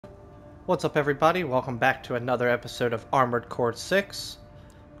What's up, everybody? Welcome back to another episode of Armored Core 6.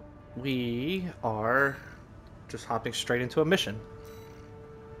 We are just hopping straight into a mission.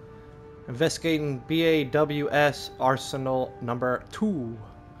 Investigating BAWS Arsenal number 2.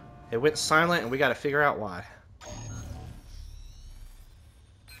 It went silent and we gotta figure out why.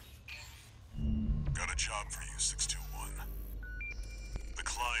 Got a job for you, 621. The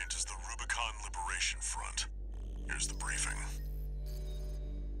client is the Rubicon Liberation Front. Here's the briefing.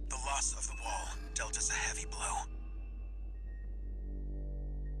 The loss of the wall dealt us a heavy blow.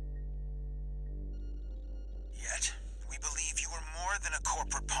 Yet, we believe you are more than a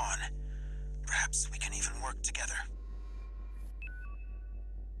corporate pawn. Perhaps we can even work together.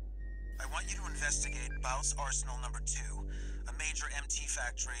 I want you to investigate Baus Arsenal number 2, a major MT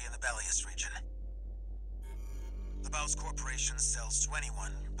factory in the Belius region. The Baus Corporation sells to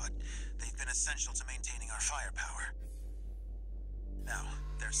anyone, but they've been essential to maintaining our firepower. Now,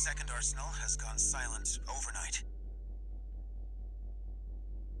 their second arsenal has gone silent overnight.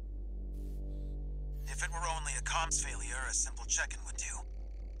 If it were only a comms failure, a simple check-in would do.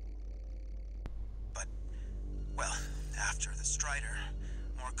 But, well, after the Strider,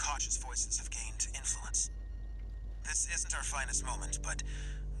 more cautious voices have gained influence. This isn't our finest moment, but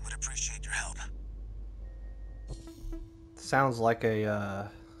would appreciate your help. Sounds like a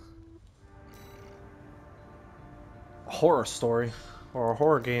horror story or a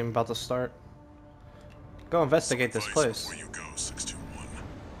horror game about to start. Go investigate this place. Before you go, 621.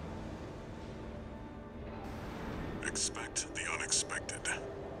 Expect the unexpected.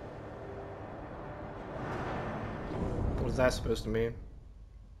 What is that supposed to mean?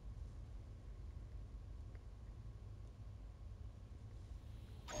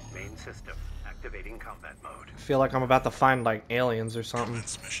 Main system activating combat mode. I feel like I'm about to find like aliens or something.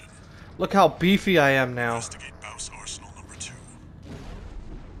 Commence mission. Look how beefy I am now. Investigate Baus Arsenal number 2.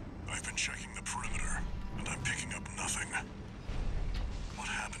 I've been checking the perimeter, and I'm picking up nothing. What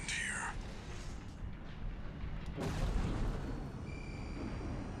happened here?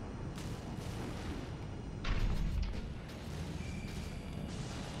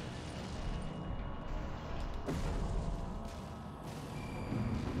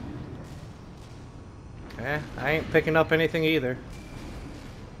 Okay, I ain't picking up anything either.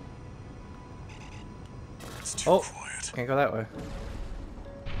 It's too Oh, quiet. can't go that way.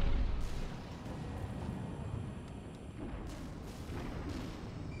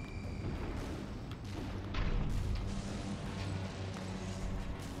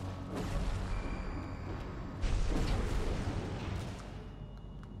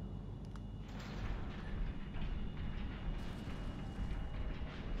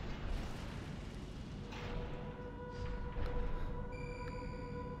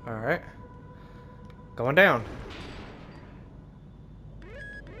 Alright. Going down.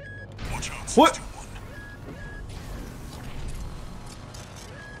 Watch out, What?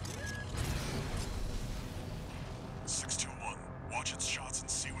 621. Watch its shots and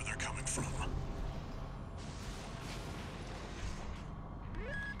see where they're coming from.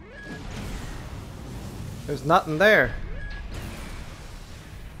 There's nothing there.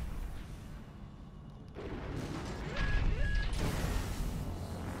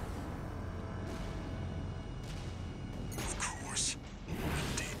 Of course.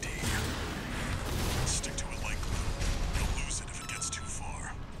 DD. Stick to it like glue. You'll lose it if it gets too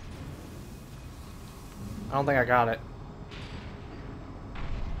far. I don't think I got it.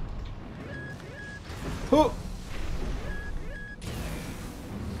 Who?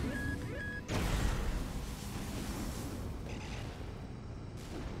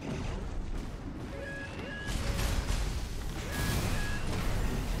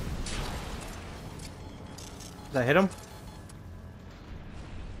 Did I hit him?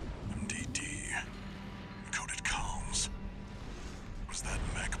 MDD. Encoded comms. Was that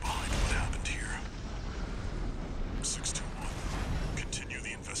mech behind what happened here? 621. Continue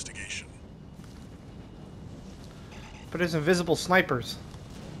the investigation. But there's invisible snipers.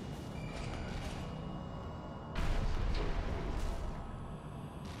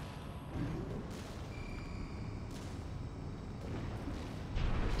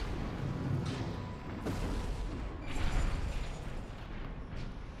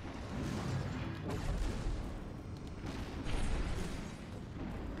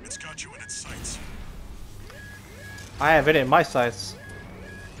 It's got you in its sights. I have it in my sights.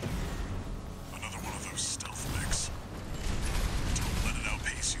 Another one of those stealth mechs. Don't let it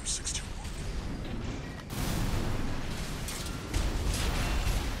outpace you,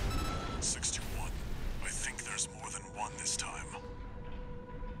 621. 621. I think there's more than one this time.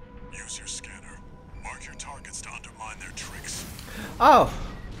 Use your scanner. Mark your targets to undermine their tricks. Oh!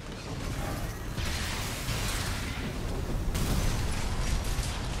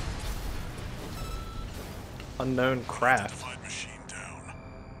 Unknown craft. Unidentified machine down.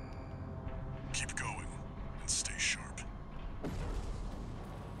 Keep going and stay sharp.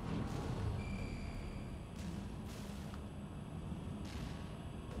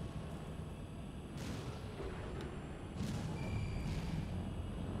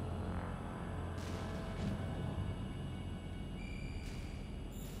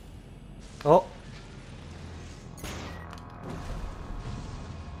 Oh.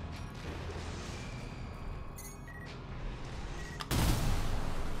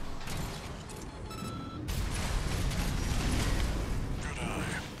 Good eye.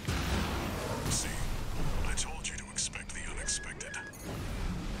 See, I told you to expect the unexpected.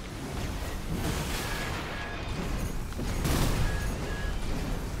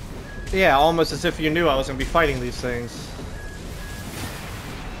 Yeah, almost as if you knew I was gonna be fighting these things.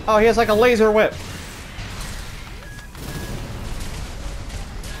 Oh, he has like a laser whip.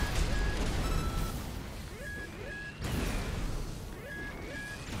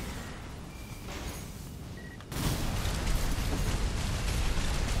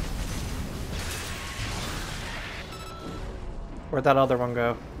 Where'd that other one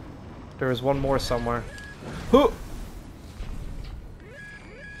go? There was one more somewhere. Who?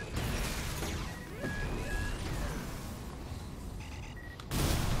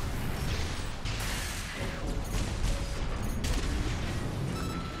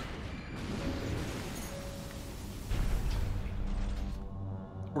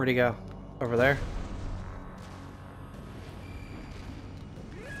 Where'd he go? Over there?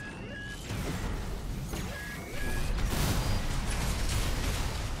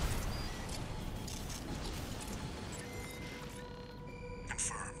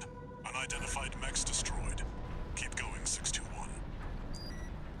 Confirmed. Unidentified mechs destroyed. Keep going, 621.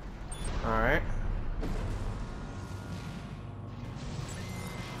 Alright.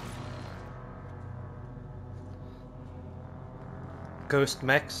 Ghost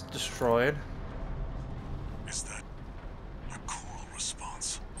mechs destroyed. Is that a coral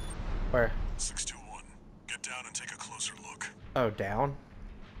response? Where? 621. Get down and take a closer look. Oh, down?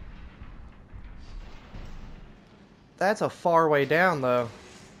 That's a far way down, though.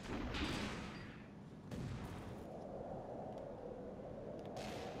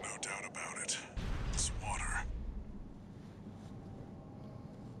 No doubt about it. It's water.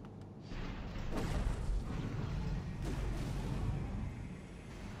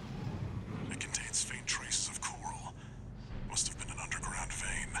 It contains faint traces of coral. Must have been an underground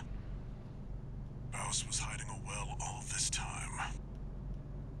vein. Baus was hiding a well all this time.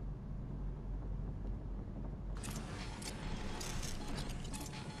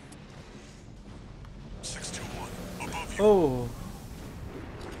 Above you. Oh.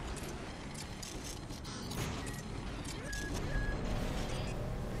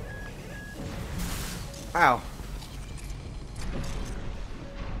 Ow.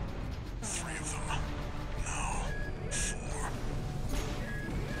 3 of them. No. 4.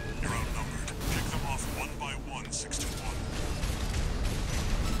 You're outnumbered. Pick them off one by one, 621.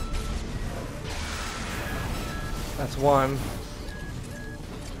 That's one.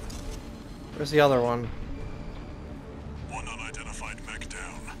 Where's the other one? One unidentified mech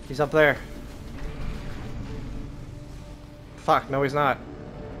down. He's up there. Fuck, no he's not.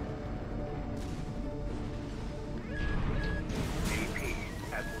 AP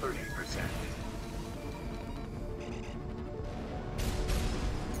at 30%.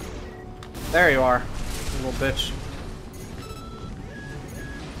 There you are, you little bitch.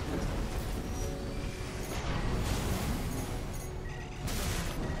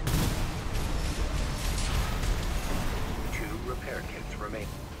 Repair kits remain.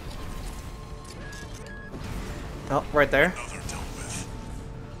 Oh, right there. Another dealt with.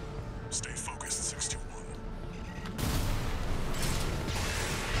 Stay focused, 621.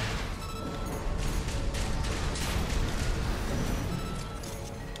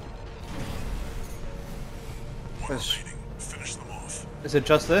 One Is- remaining. Finish them off. Is it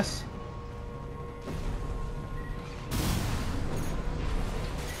just this?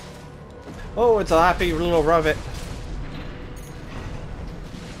 Oh, it's a happy little rabbit.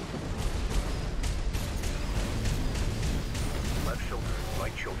 Left shoulder,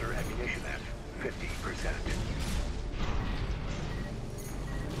 right shoulder ammunition at 50%.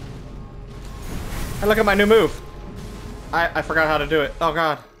 Hey, look at my new move. I forgot how to do it. Oh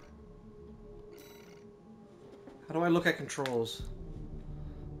god. How do I look at controls?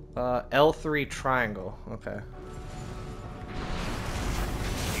 L3 triangle. Okay. AP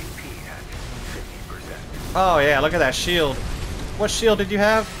at 50%. Oh yeah, look at that shield. What shield did you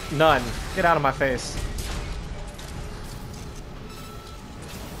have? None. Get out of my face.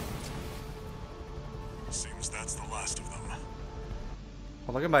 Seems that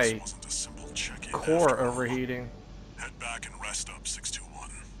Oh, look at This my wasn't a simple check-in core after all. overheating. Head back and rest up, 621.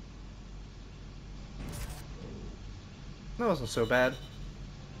 That wasn't so bad.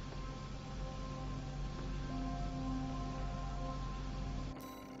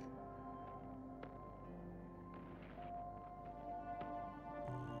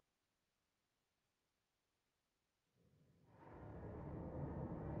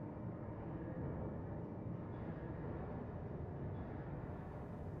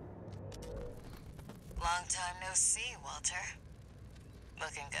 Long time no see, Walter.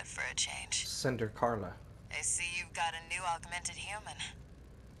 Looking good for a change. Cinder Carla. I see you've got a new augmented human.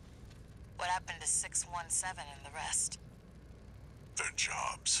 What happened to 617 and the rest? Their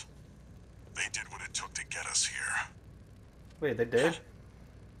jobs. They did what it took to get us here. Wait, they did?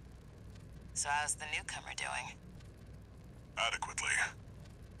 So how's the newcomer doing? Adequately.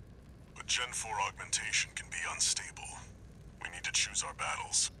 But Gen 4 augmentation can be unstable. We need to choose our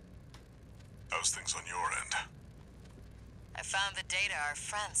battles. How's things on your end? I found the data our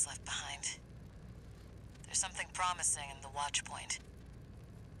friends left behind. There's something promising in the watch point.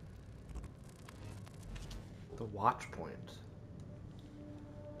 The watch point.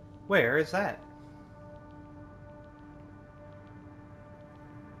 Where is that?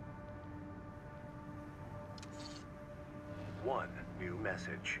 One new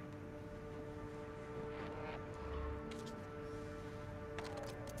message.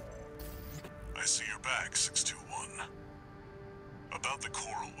 I see you're back, 621. About the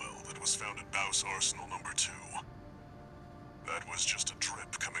coral well that was found at Baus Arsenal number 2. That was just a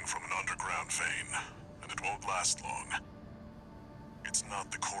drip coming from an underground vein, and it won't last long. It's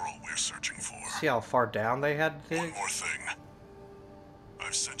not the coral we're searching for. See how far down they had to One dig? more thing.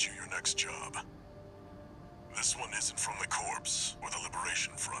 I've sent you your next job. This one isn't from the Corps or the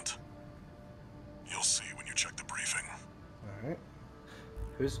Liberation Front. You'll see when you check the briefing. Alright.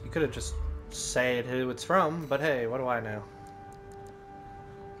 You could have just said who it's from, but hey, what do I know?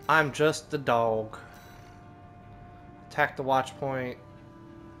 I'm just the dog. Attack the watch point.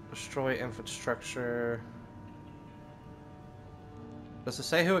 Destroy infrastructure. Does it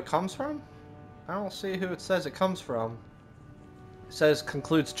say who it comes from? I don't see who it says it comes from. It says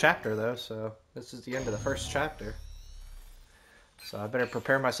concludes chapter though, so this is the end of the first chapter. So I better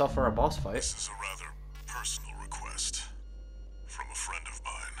prepare myself for a boss fight. This is a rather personal request from a friend of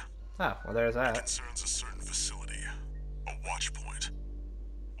mine. Ah, well there's It that. concerns a certain facility, a watch point.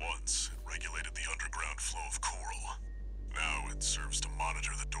 Once, it regulated the underground flow of coral. Now it serves to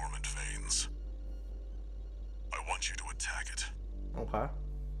monitor the dormant veins. I want you to attack it. Okay.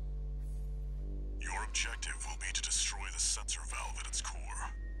 Your objective will be to destroy the sensor valve at its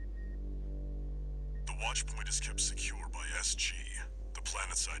core. The watch point is kept secure by SG, the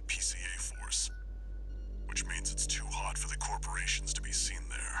planetside PCA force, which means it's too hot for the corporations to be seen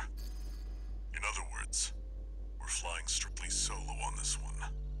there. In other words, we're flying strictly solo on this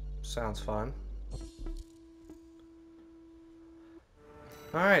one. Sounds fun.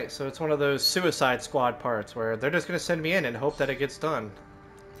 Alright, so it's one of those Suicide Squad parts where they're just gonna send me in and hope that it gets done.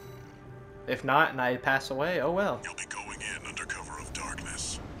 If not, and I pass away, oh well. You'll be going in under cover of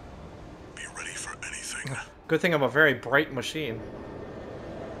darkness. Be ready for anything. Good thing I'm a very bright machine.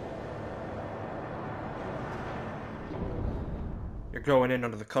 You're going in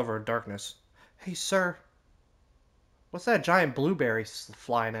under the cover of darkness. Hey, sir. What's that giant blueberry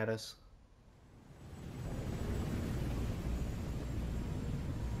flying at us?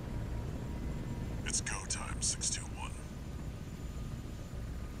 It's go time, 621.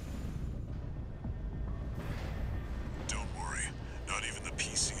 Don't worry, not even the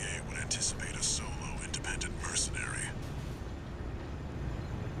PCA would anticipate a solo independent mercenary.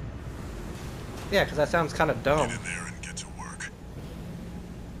 Yeah, because that sounds kind of dumb. Get in there and get to work.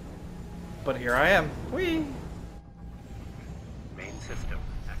 But here I am. Whee! Main system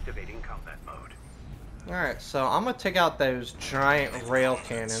activating combat mode. Alright, so I'm gonna take out those giant rail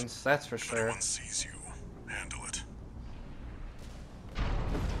cannons, that's for If sure. anyone sees you, handle it.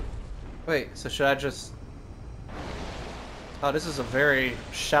 Wait, so should I just... Oh, this is a very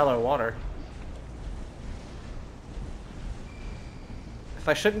shallow water. If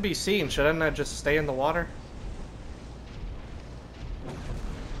I shouldn't be seen, shouldn't I just stay in the water?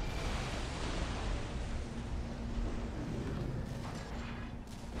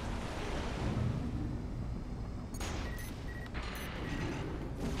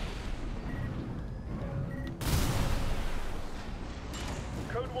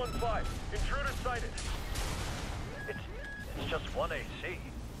 Code 1-5. Intruder sighted. It's just one AC.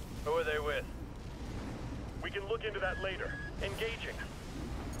 Who are they with? We can look into that later. Engaging.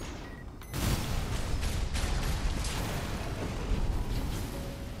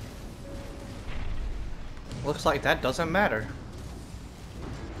 Looks like that doesn't matter.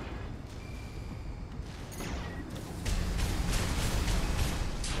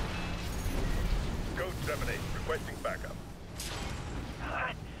 Code 7-8, requesting backup.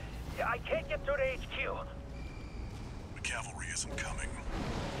 I can't get through to HQ. The cavalry isn't coming.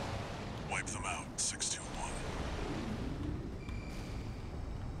 Wipe them out, 621.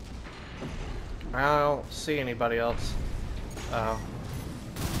 I don't see anybody else. Oh.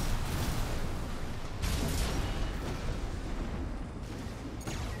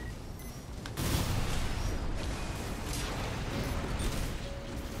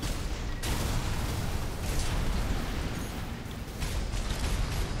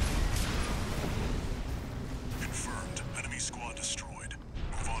 Confirmed. Enemy squad destroyed.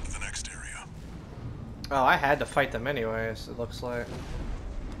 Move on to the next area. Oh, I had to fight them anyways, it looks like.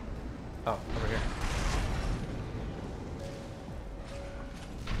 Oh, over here.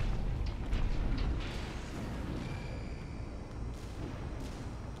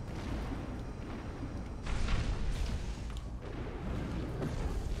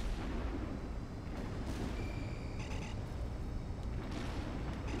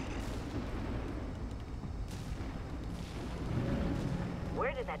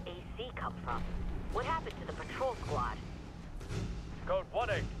 Where did that AC come from? What happened to the patrol squad? Code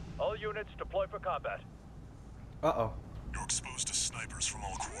 1-8, all units deploy for combat. Uh-oh. You're exposed to snipers from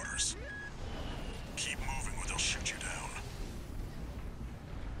all quarters. Keep moving or they'll shoot you down.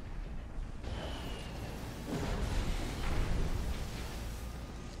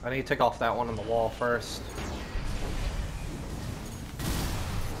 I need to take off that one on the wall first.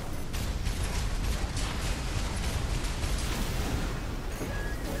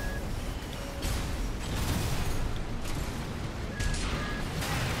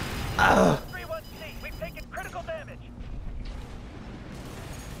 Ugh. 3-1C, we've taken critical damage.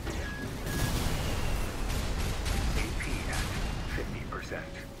 AP at 50%.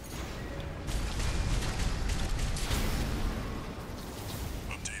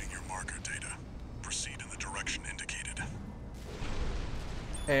 Updating your marker data. Proceed in the direction indicated.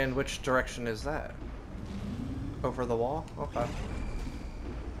 And which direction is that? Over the wall? Okay.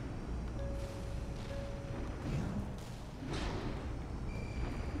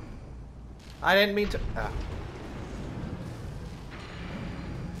 I didn't mean to. Ah.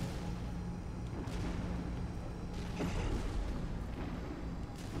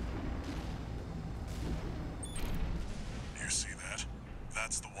 You see that?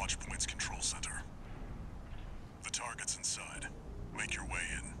 That's the Watchpoint's control center. The target's inside. Make your way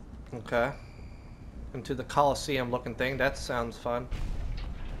in. Okay. Into the Coliseum looking thing. That sounds fun.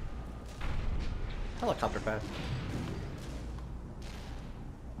 Helicopter pad.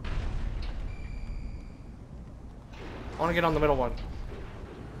 I want to get on the middle one.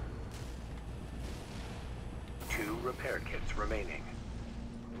 2 repair kits remaining.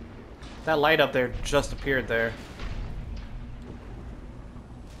 That light up there just appeared there.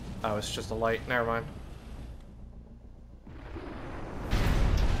 Oh, it's just a light. Never mind.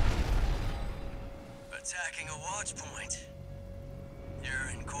 Attacking a watch point.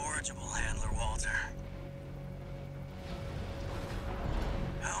 You're incorrigible, Handler Walter.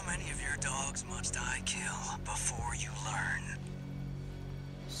 How many of your dogs must I kill before you learn?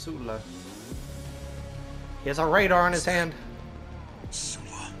 Sula. He has a radar in his hand.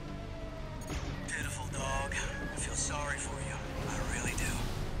 Sula. Pitiful dog. I feel sorry for you. I really do.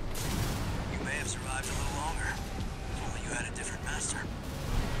 You may have survived a little longer. If only you had a different master.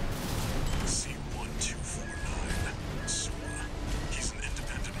 C-1249. Sula. He's an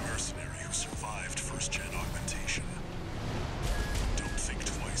independent mercenary who survived first-gen augmentation. Don't think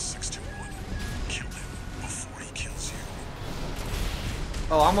twice, 621. Kill him before he kills you.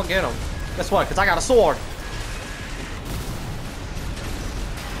 Oh, I'm gonna get him. Guess what? Because I got a sword.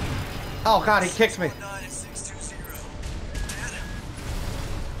 Oh god, he kicked me. 619 and 620. Dead?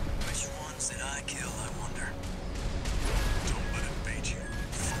 Which ones did I kill, I wonder? Don't let it bait you.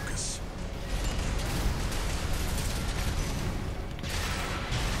 Focus.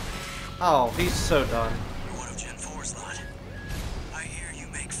 Oh, he's so done. You're one of Gen 4's lot. I hear you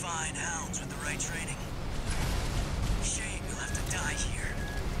make fine hounds with the right training. Shame you'll have to die here.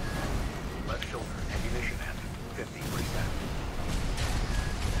 Left shoulder ammunition at 50%.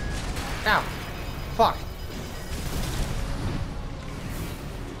 Ow. Fuck.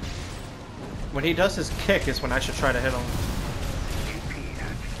 When he does his kick is when I should try to hit him. AP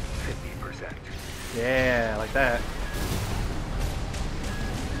at 50%. Yeah, like that.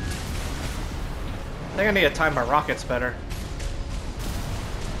 I think I need to time my rockets better.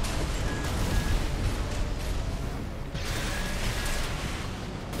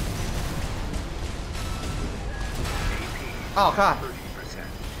 Oh god. 30%.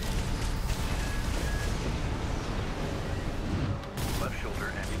 Left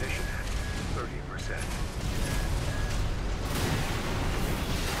shoulder ammunition at 30%.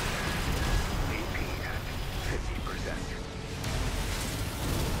 AP at 50%.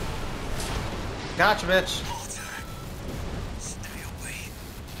 Gotcha, bitch. Stay away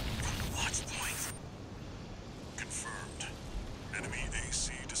from the watch point. Confirmed. Enemy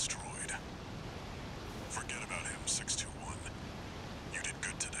AC destroyed. Forget about him, 621. You did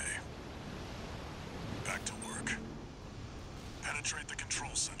good today. Back to work. Penetrate the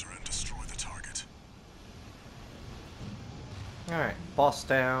control center and destroy the target. Alright, boss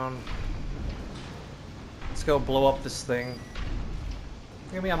down. Let's go blow up this thing.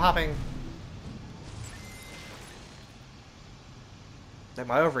 Look at me, I'm hopping. That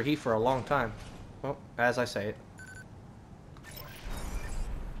might overheat for a long time. Well, as I say it.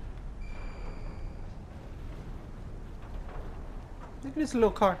 Look at this little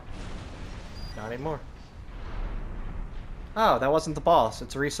car. Not anymore. Oh, that wasn't the boss.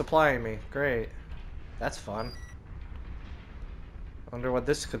 It's resupplying me. Great. That's fun. Wonder what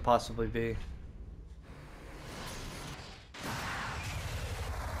this could possibly be.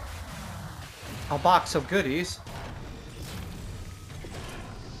 A box of goodies.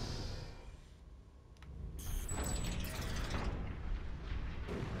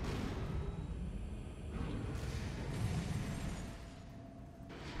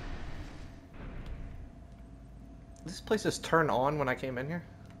 This place is turned on when I came in here.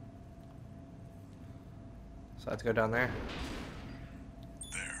 So I have to go down there.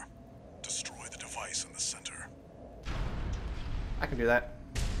 There. Destroy the device in the center. I can do that.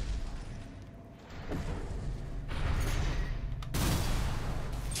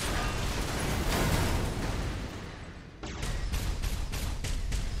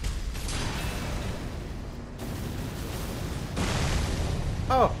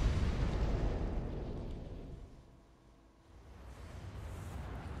 Oh!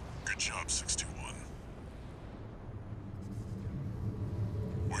 Good job, 621.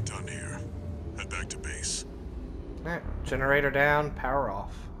 We're done here. Head back to base. Alright, generator down, power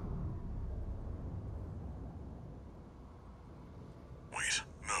off. Wait,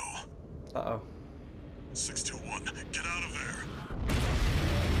 no. Uh-oh. 621, get out of there.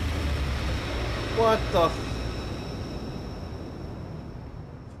 What the f-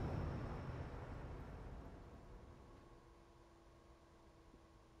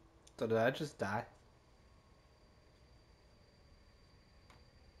 So did I just die?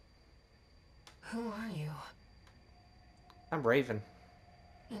 Who are you? I'm Raven.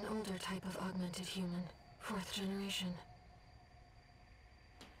 An older type of augmented human, 4th generation.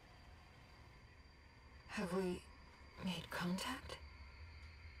 Have we made contact?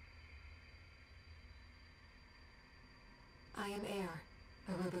 I am Air,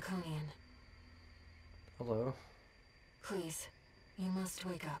 a Rubiconian. Hello. Please, you must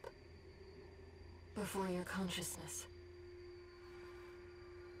wake up. Before your consciousness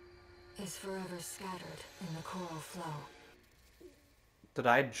is forever scattered in the coral flow. Did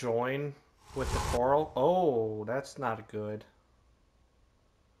I join with the coral? Oh, that's not good.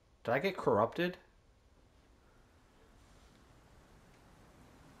 Did I get corrupted?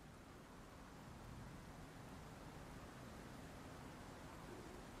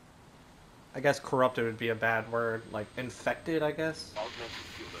 I guess corrupted would be a bad word. Like, infected, I guess? Augmented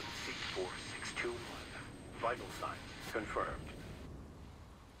human C4621. Vital signs confirmed.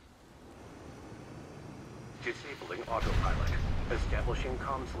 Disabling autopilot. Establishing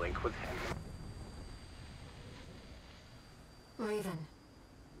comms link with him. Raven.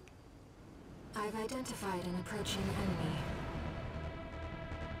 I've identified an approaching enemy.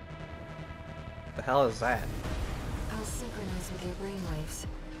 The hell is that? I'll synchronize with your brainwaves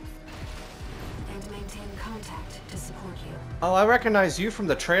and maintain contact to support you. Oh, I recognize you from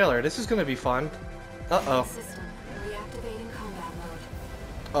the trailer. This is gonna be fun. Uh-oh. System reactivating combat mode.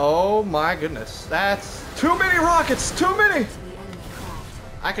 Oh my goodness. That's too many rockets! Too many! To the enemy craft.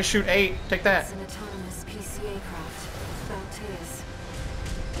 I can shoot 8. Take that. It's an autonomous PCA craft, Balteus.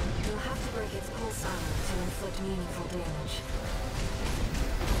 You'll have to break its pulse armor to inflict meaningful damage.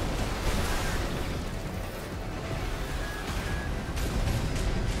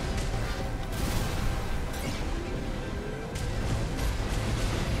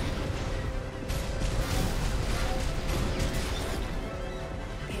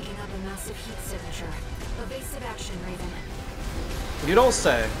 Picking up a massive heat signature. Evasive action, Raven. You don't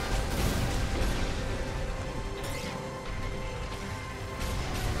say.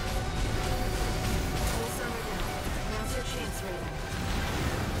 Pulse armor down. Now's your chance, Raven.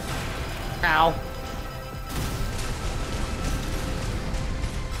 Ow.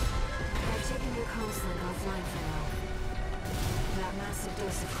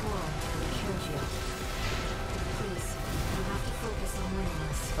 explosive coral nearly killed you. Please, you have to focus on winning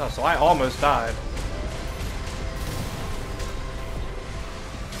this. Oh, so I almost died.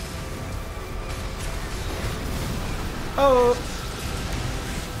 Oh!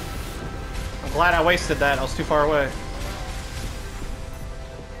 I'm glad I wasted that. I was too far away.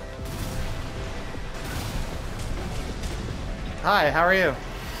 Hi, how are you?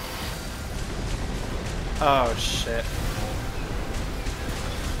 Oh, shit.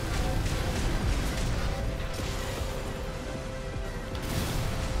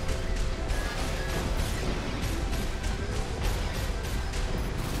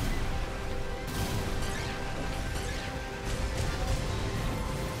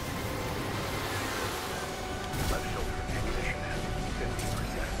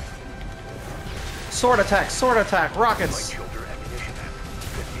 Sword attack, rockets! Right shoulder ammunition at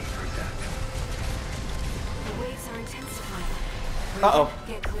 50%. The waves are intensifying. Uh-oh.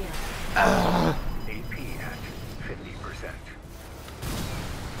 Get clear. AP at 50%.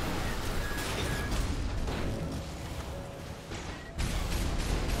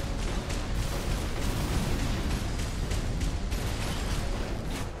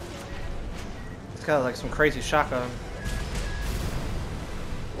 It's got like some crazy shotgun.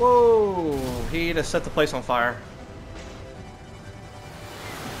 Whoa! He just set the place on fire.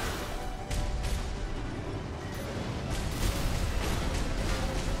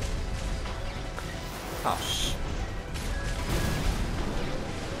 Oh, sh.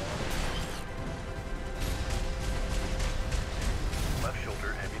 Left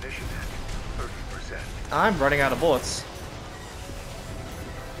shoulder ammunition at 30%. I'm running out of bullets.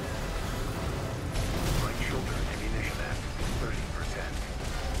 Right shoulder ammunition at 30%.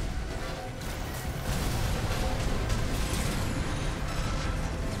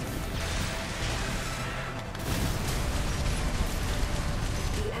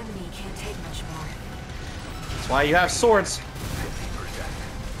 The enemy can't take much more. That's why you have swords. 50%.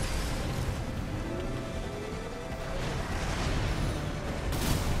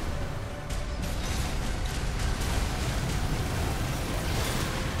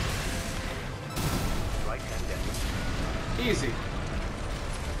 Right hand down. Easy.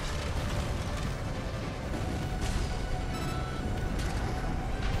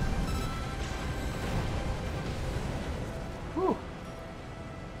 Whew.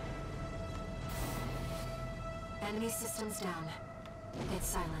 Enemy systems down. It's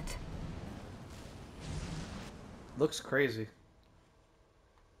silent. Looks crazy.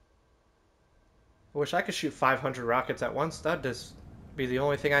 I wish I could shoot 500 rockets at once. That'd just be the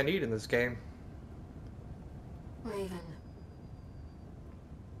only thing I need in this game. Raven.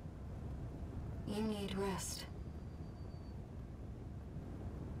 You need rest.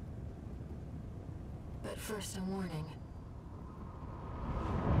 But first, a warning.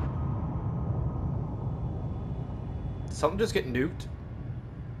 Did something just get nuked?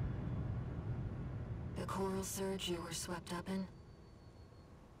 The coral surge you were swept up in?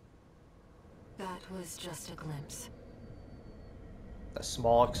 That was just a glimpse. A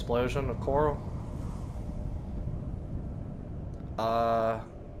small explosion of coral?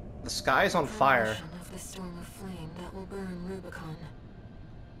 The sky's on fire. Premonition of the storm of flame that will burn Rubicon.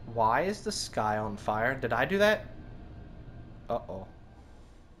 Why is the sky on fire? Did I do that? Uh-oh.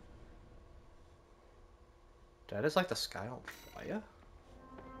 That is like the sky on fire?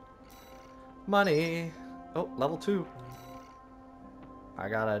 Money! Oh, level 2. I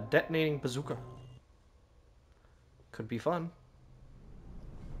got a detonating bazooka. Could be fun.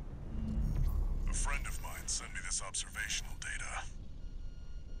 A friend of mine sent me this observational data.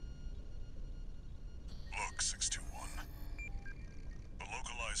 Look, 621. The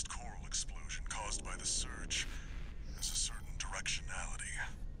localized coral explosion caused by the surge has a certain directionality.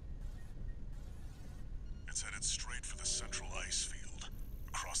 It's headed straight for the central ice field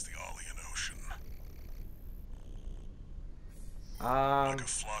across the Alian Ocean. Like a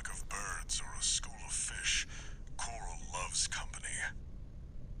flock of birds or a school of fish, coral loves company.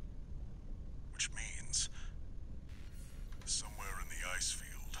 Which means, somewhere in the ice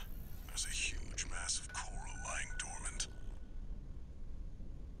field, there's a huge mass of coral lying dormant.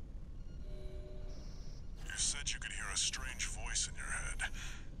 You said you could hear a strange voice in your head.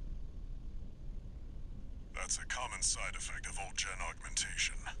 That's a common side effect of old gen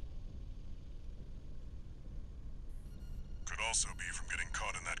augmentation. Could also be from getting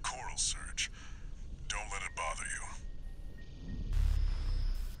caught in that coral surge. Don't let it bother you.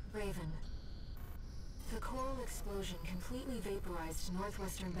 Raven. The coral explosion completely vaporized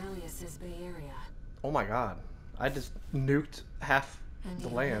northwestern Belius's Bay Area. Oh my god. I just nuked half And the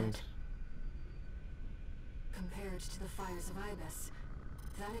even land. that, compared to the fires of Ibis,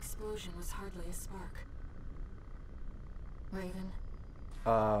 That explosion was hardly a spark. Raven,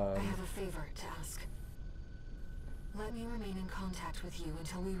 Uh, I have a favor to ask. Let me remain in contact with you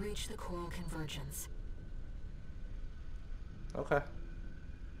until we reach the Coral Convergence. okay.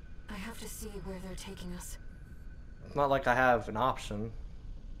 I have to see where they're taking us. It's not like I have an option.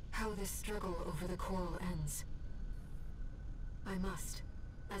 How this struggle over the Coral ends. I must,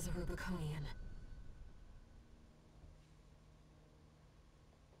 as a Rubiconian.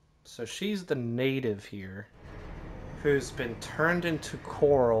 So she's the native here, who's been turned into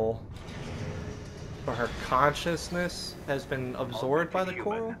coral, but her consciousness has been absorbed by the Human,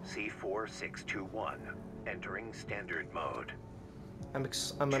 coral? C4621, entering standard mode. I'm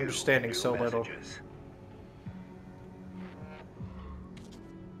Two understanding new so little. messages.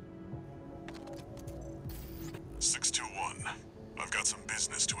 I've got some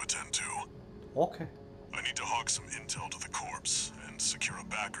business to attend to. Okay. I need to hawk some intel to the corpse and secure a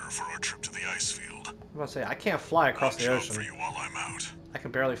backer for our trip to the ice field. I'm about to say, I can't fly across the Job for ocean. you while I'm out. I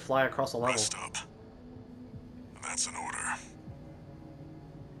can barely fly across a level. Rest up. And that's an order.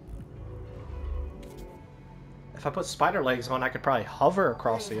 If I put spider legs on, I could probably hover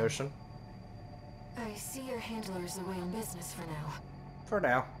across the ocean. I see your handler's away on business for now. For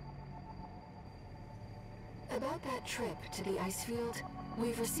now. About that trip to the ice field,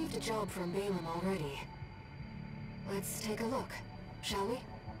 we've received a job from Balaam already. Let's take a look, shall we?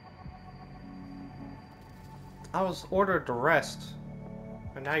 I was ordered to rest,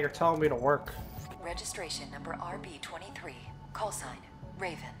 and now you're telling me to work. Registration number RB23, call sign,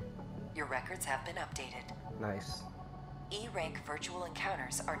 Raven. Your records have been updated. Nice. E-rank virtual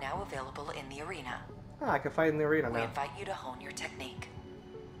encounters are now available in the arena. Ah, I can fight in the arena We now. invite you to hone your technique.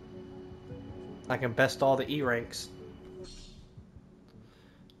 I can best all the E ranks.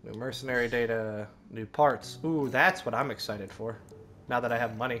 New mercenary data, new parts. Ooh, that's what I'm excited for. Now that I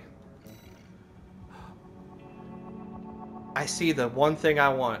have money. I see the one thing I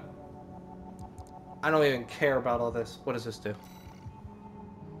want. I don't even care about all this. What does this do?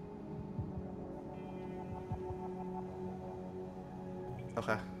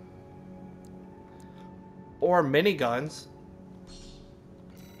 Okay. Or miniguns.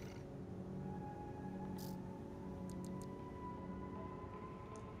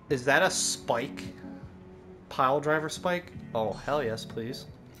 Is that a spike? Pile driver spike? Oh, hell yes, please.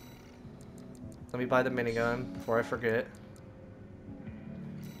 Let me buy the minigun before I forget.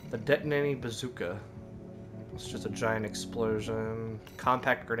 The detonating bazooka. It's just a giant explosion.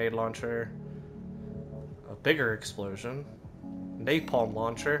 Compact grenade launcher. A bigger explosion. Napalm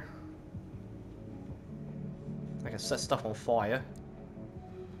launcher. I can set stuff on fire.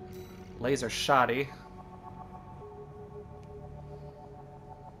 Laser shotty.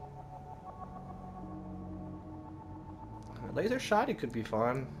 Laser shotty could be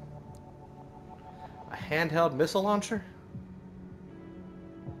fun. A handheld missile launcher?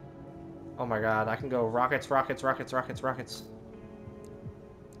 Oh my god, I can go rockets, rockets, rockets, rockets, rockets.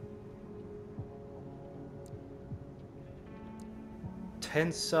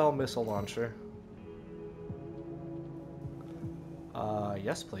 Ten-cell missile launcher.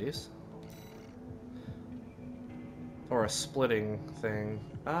 Yes please. Or a splitting thing.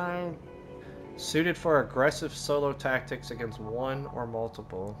 Suited for aggressive solo tactics against one or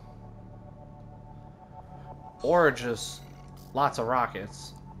multiple. Or just lots of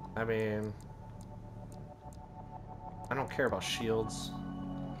rockets. I mean, I don't care about shields.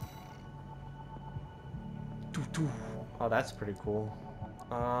 Oh, that's pretty cool.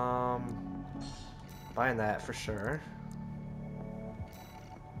 Buying that for sure.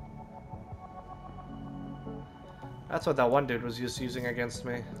 That's what that one dude was just using against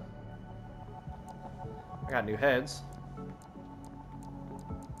me. I got new heads.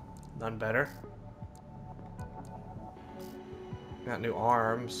 None better. Got new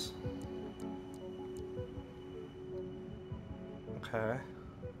arms. Okay.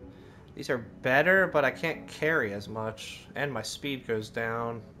 These are better, but I can't carry as much. And my speed goes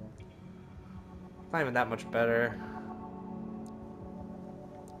down. Not even that much better.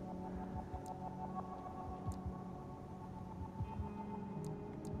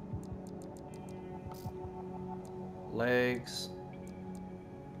 Legs.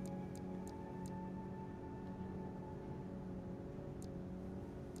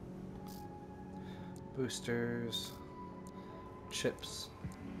 Boosters. Chips.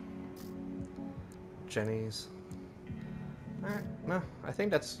 Jennies. Alright, no, I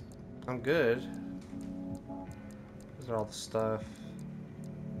think I'm good. Those are all the stuff.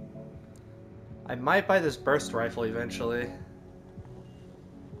 I might buy this burst rifle eventually.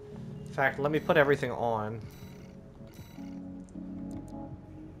 In fact, let me put everything on.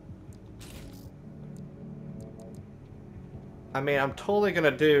 I mean, I'm totally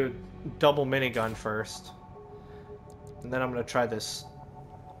gonna do double minigun first. And then I'm gonna try this...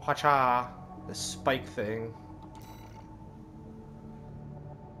 Hwacha! This spike thing.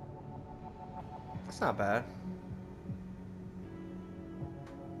 That's not bad.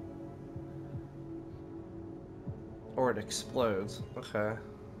 Or it explodes. Okay.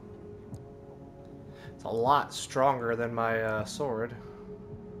 It's a lot stronger than my sword.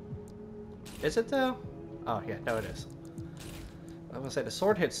 Is it though? Oh yeah, no it is. I was gonna say the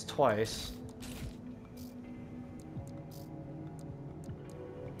sword hits twice.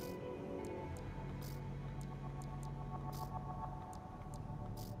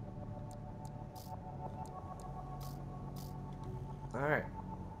 Alright.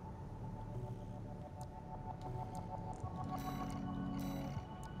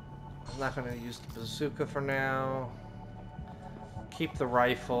 I'm not gonna use the bazooka for now. Keep the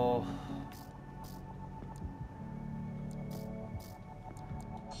rifle.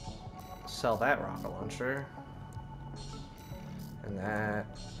 Sell that rocket launcher. And that.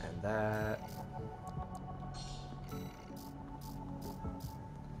 And that.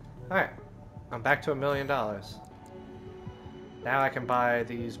 Alright. I'm back to $1 million. Now I can buy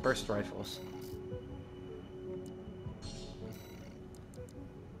these burst rifles.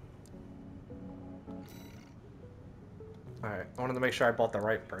 Alright, I wanted to make sure I bought the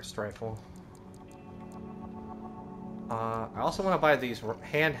right burst rifle. I also want to buy these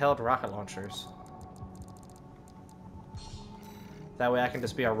handheld rocket launchers. That way I can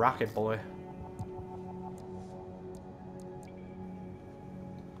just be a rocket boy.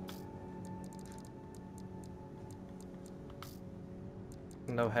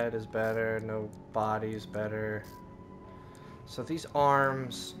 No head is better, no body is better. So these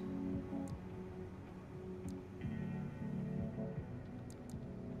arms...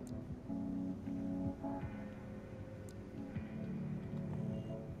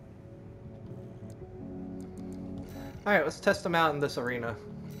 Alright, let's test them out in this arena.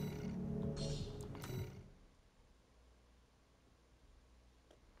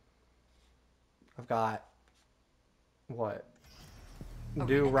 I've got... what?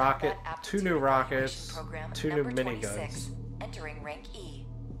 New rocket, 2 new rockets, 2 new miniguns. Entering rank E.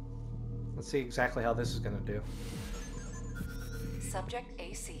 Let's see exactly how this is gonna do. Subject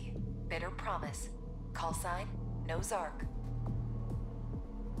AC. Bitter promise. Call sign Nozark.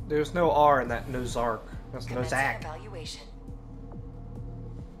 There's no R in that Nozark. That's Commencing Nozak. evaluation.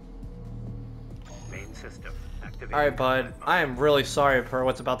 Main system activated. Alright, bud. I am really sorry for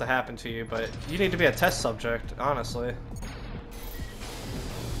what's about to happen to you, but you need to be a test subject, honestly.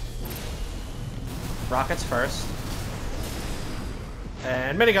 Rockets first.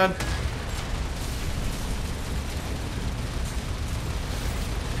 And minigun.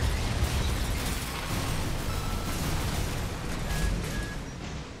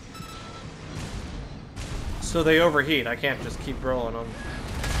 So they overheat. I can't just keep rolling them.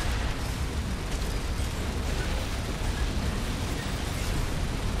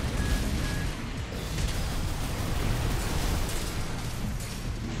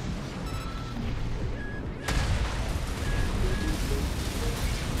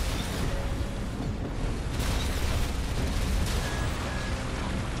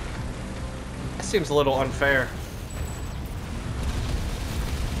 That seems a little unfair.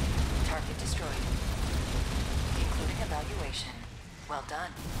 Target destroyed. Including evaluation. Well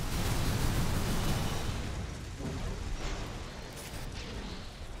done.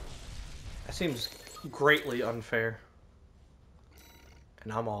 That seems greatly unfair.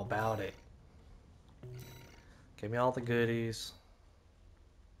 And I'm all about it. Give me all the goodies.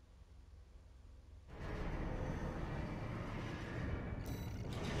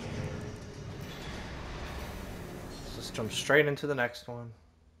 Let's just jump straight into the next one.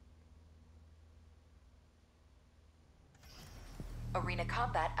 Arena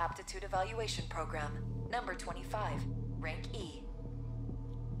Combat Aptitude Evaluation Program. Number 25. Rank E.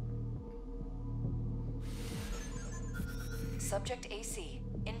 Subject AC.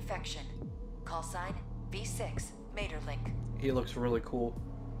 Infection. Call sign V6. Materlink. He looks really cool.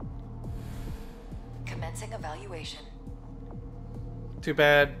 Commencing evaluation. Too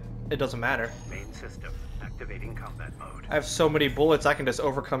bad it doesn't matter. Main system activating combat mode. I have so many bullets, I can just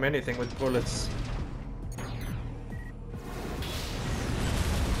overcome anything with bullets.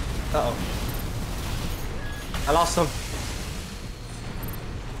 Uh-oh. I lost him.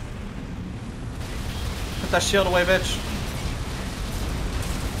 Put that shield away, bitch.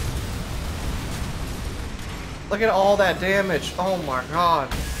 Look at all that damage. Oh my god.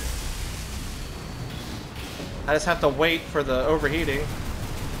 I just have to wait for the overheating.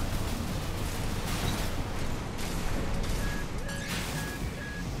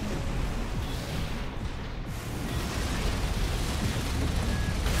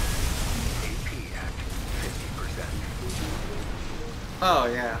 Oh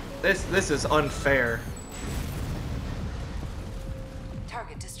yeah, this is unfair.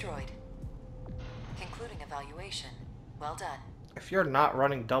 Target destroyed. Concluding evaluation. Well done. If you're not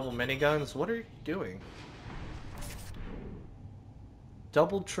running double miniguns, what are you doing?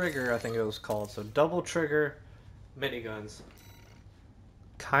 Double trigger, I think it was called. So double trigger miniguns.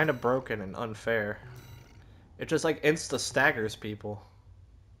 Kind of broken and unfair. It just like insta staggers people.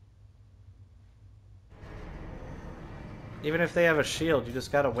 Even if they have a shield, you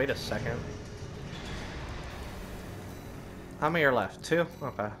just gotta wait a second. How many are left? 2?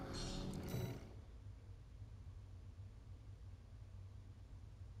 Okay.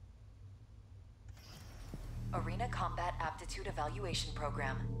 Arena Combat Aptitude Evaluation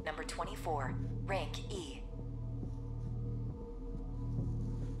Program, number 24, rank E.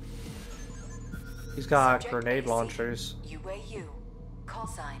 He's got Subject grenade AC, launchers. UAU. Call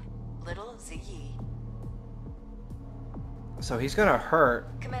sign, Little ZE. So he's gonna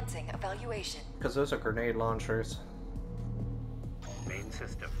hurt, Commencing evaluation. because those are grenade launchers. Main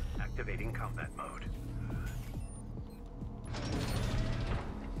system activating combat mode.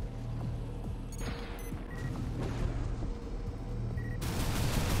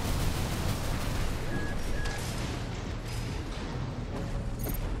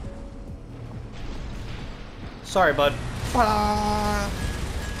 Sorry, bud. Ah!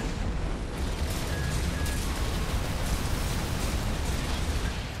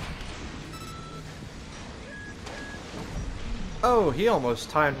 Oh, he almost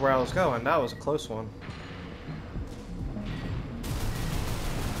timed where I was going. That was a close one.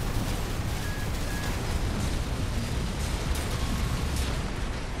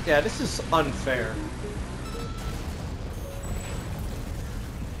 Yeah, this is unfair.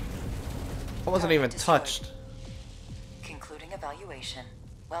 I wasn't even touched. Concluding evaluation.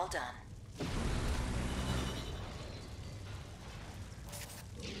 Well done.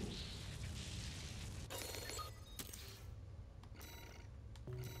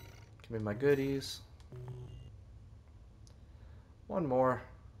 Give me my goodies. One more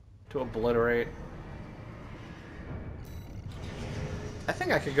to obliterate. I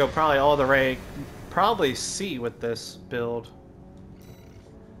think I could go probably all the way, probably C with this build.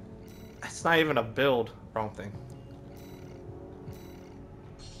 It's not even a build, wrong thing.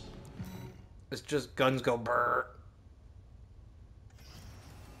 It's just guns go brrr.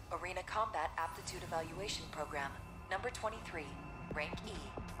 Arena Combat Aptitude Evaluation Program, number 23, rank E.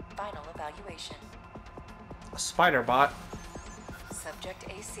 Final evaluation. A spider bot. Subject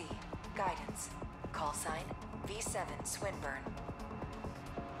AC. Guidance. Call sign, V7 Swinburne.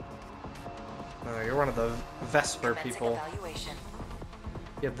 You're one of the Vesper Commencing people. evaluation.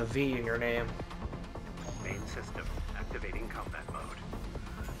 You have the V in your name. Main system activating combat mode.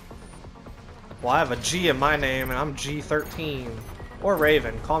 Well, I have a G in my name, and I'm G13. Or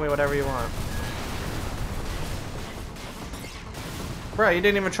Raven. Call me whatever you want. Bro, you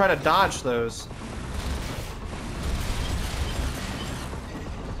didn't even try to dodge those.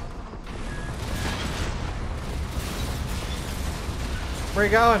 Where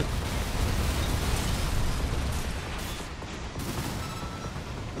you going?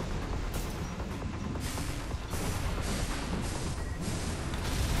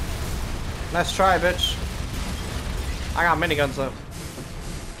 Nice try, bitch. I got miniguns though.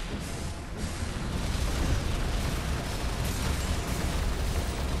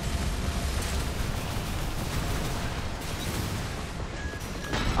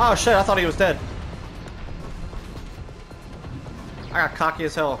 Oh shit, I thought he was dead. I got cocky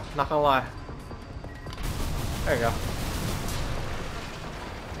as hell, not gonna lie. There you go.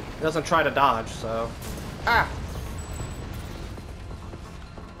 He doesn't try to dodge, so... Ah!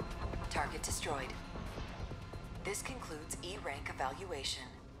 Target destroyed. This concludes E rank evaluation.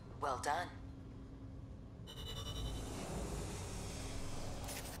 Well done.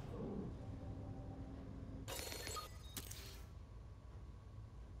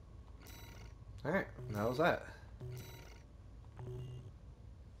 Alright, that was that.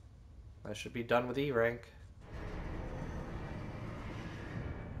 I should be done with E rank.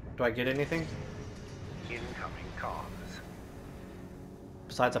 Do I get anything? Incoming comms.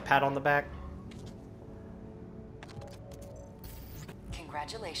 Besides a pat on the back?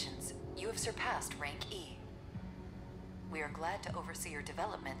 Congratulations, you have surpassed rank E. We are glad to oversee your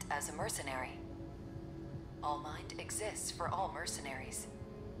development as a mercenary. All Mind exists for all mercenaries.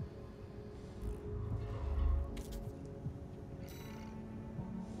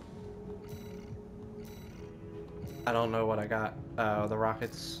 I don't know what I got. The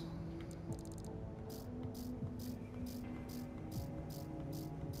rockets.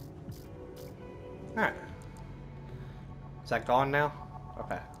 Alright. Is that gone now?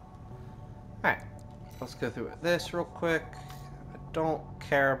 Okay. Alright. Let's go through this real quick. I don't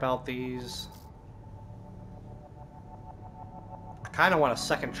care about these. I kind of want a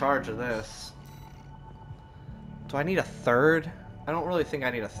second charge of this. Do I need a third? I don't really think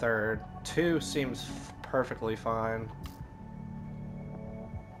I need a third. 2 seems perfectly fine.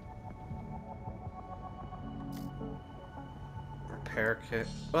 Repair kit.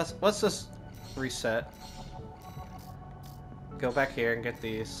 Let's just reset. Go back here and get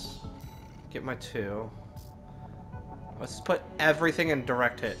these. Get my 2. Let's put everything in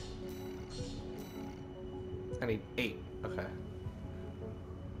direct hit. I need 8. Okay.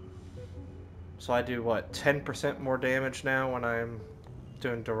 So I do what, 10% more damage now when I'm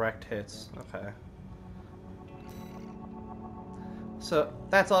doing direct hits. Okay. So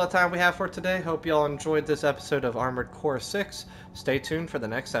that's all the time we have for today. Hope y'all enjoyed this episode of Armored Core 6. Stay tuned for the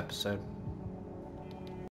next episode.